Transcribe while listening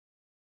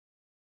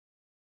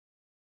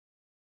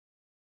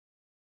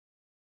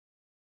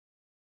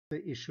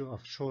the issue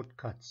of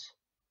shortcuts,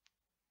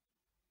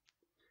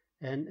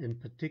 and in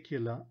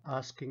particular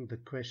asking the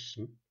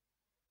question,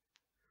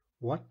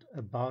 what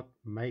about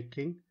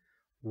making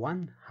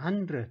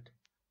 100%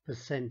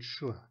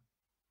 sure?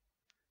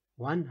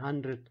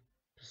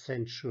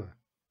 100% sure.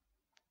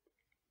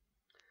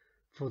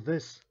 For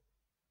this,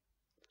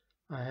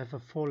 I have a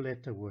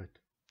 4-letter word.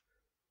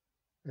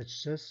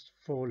 It's just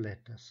 4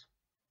 letters.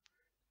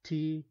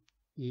 T-E-S-T.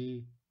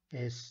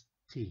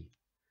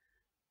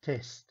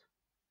 Test.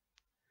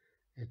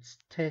 It's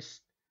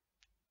test,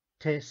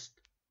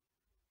 test,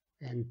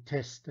 and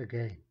test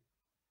again.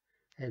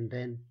 And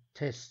then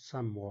test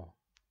some more.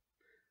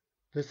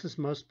 This is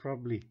most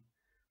probably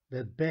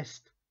the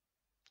best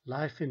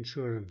life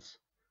insurance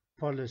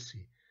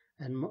policy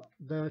and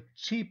the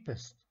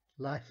cheapest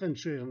life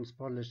insurance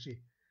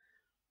policy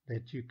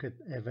that you could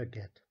ever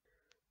get.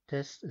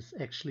 Test is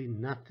actually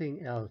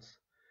nothing else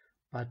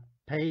but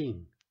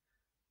paying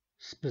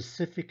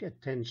specific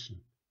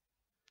attention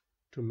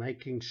to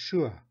making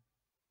sure,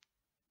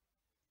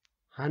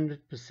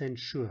 100%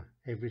 sure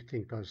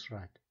everything goes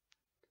right.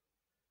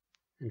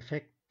 In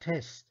fact,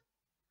 test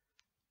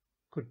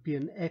could be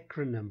an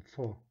acronym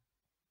for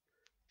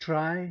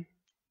try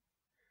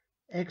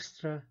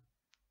extra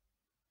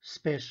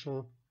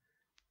special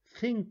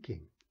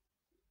thinking.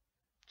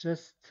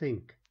 Just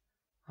think,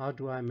 how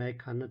do I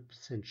make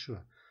 100%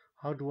 sure?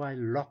 How do I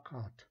lock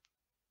out?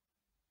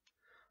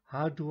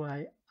 How do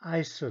I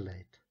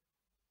isolate?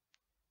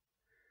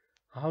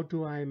 How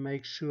do I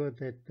make sure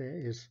that there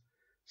is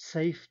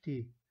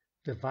safety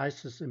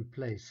devices in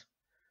place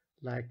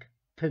like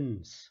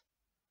pins,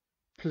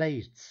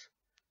 plates,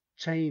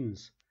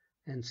 chains,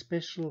 and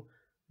special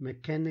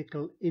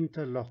mechanical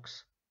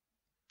interlocks?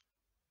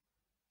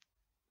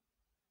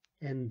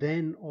 And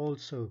then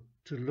also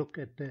to look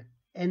at the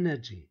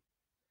energy,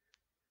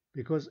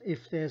 because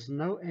if there's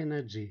no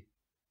energy,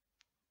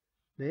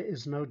 there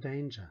is no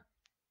danger.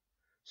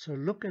 So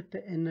look at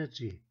the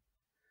energy.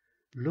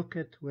 Look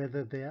at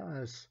whether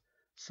there is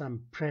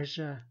some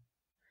pressure,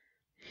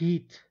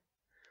 heat.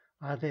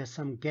 Are there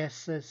some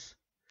gases?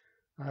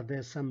 Are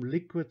there some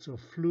liquids or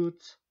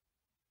fluids?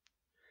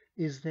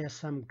 Is there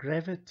some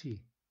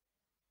gravity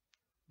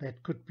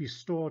that could be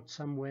stored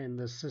somewhere in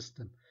the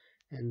system?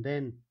 And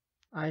then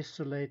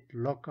isolate,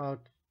 lock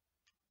out,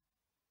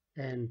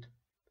 and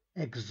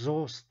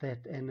exhaust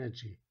that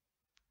energy.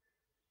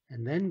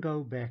 And then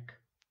go back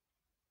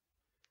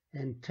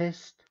and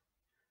test,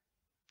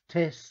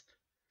 test,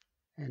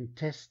 and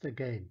test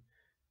again.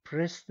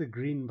 Press the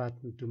green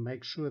button to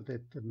make sure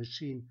that the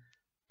machine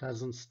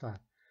doesn't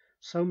start.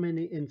 So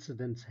many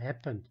incidents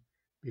happened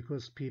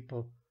because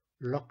people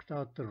locked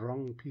out the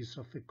wrong piece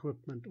of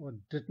equipment or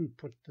didn't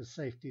put the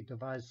safety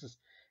devices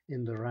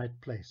in the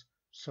right place.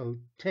 So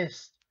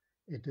test.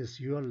 It is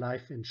your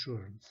life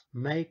insurance.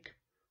 Make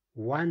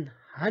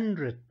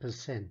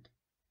 100%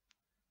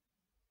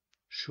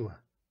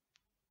 sure.